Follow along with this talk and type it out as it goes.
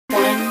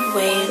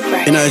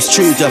In the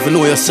street, you have to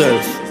know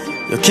yourself.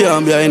 You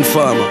can't be an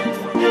informer.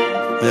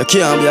 You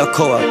can't be a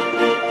coward.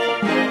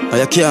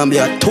 You can't be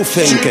a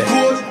toughenke.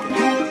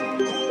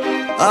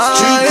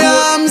 I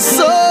am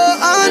so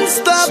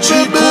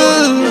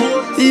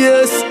unstoppable.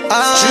 Yes,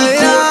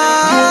 I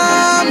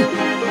am.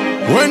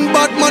 When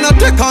bad man a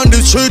take on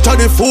the street of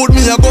the food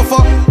me a go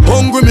for.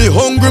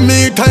 Hungry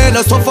me, tired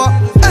of suffer.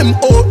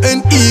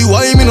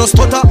 M-O-N-E-Y, me no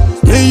stutter.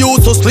 Me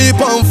used to sleep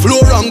on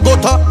floor and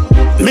gutter.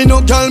 Me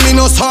no girl, me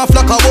no soft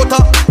like a butter.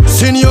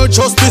 Senior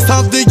justice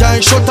have the guy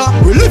shutter.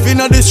 We live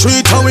in the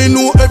street and we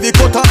know every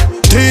cutter.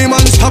 Team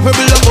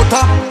unstoppable a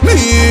butter.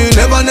 Me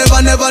never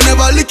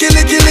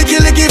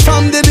licky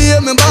from the day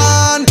me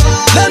born.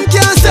 Them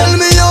can't sell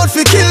me out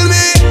fi kill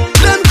me.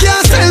 Them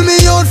can't sell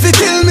me out fi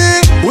kill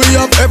me. We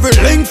have every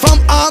link from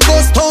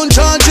August Town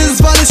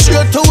charges valley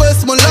straight to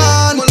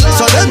Westmoreland.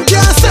 So them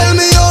can't sell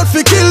me out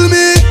fi kill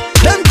me.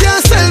 Them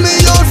can't sell me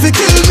out fi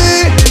kill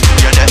me.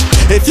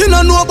 If you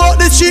don't know about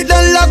the street,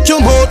 then lock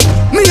your mouth.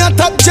 Me a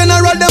top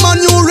general, them a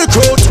new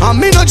recruit. And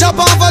me no jump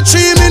off a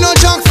tree, me no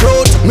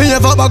jackfruit. Me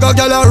have a bag of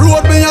gal a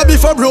road, me a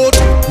beef a broad.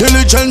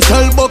 Diligence,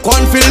 hellbuck,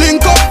 one feel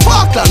link up.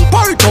 Parkland,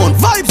 Paritown,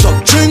 vibes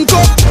up, drink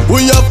up.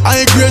 We have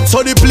high grade,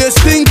 so the place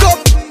stink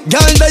up.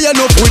 Gal die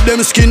enough with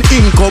them skin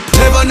ink up.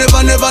 Never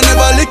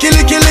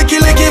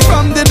licky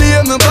from the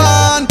day me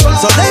born.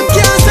 So them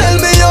can't sell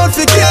me out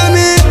fi kill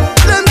me.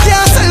 Them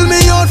can't sell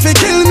me out fi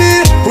kill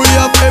me. We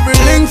have every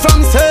link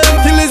from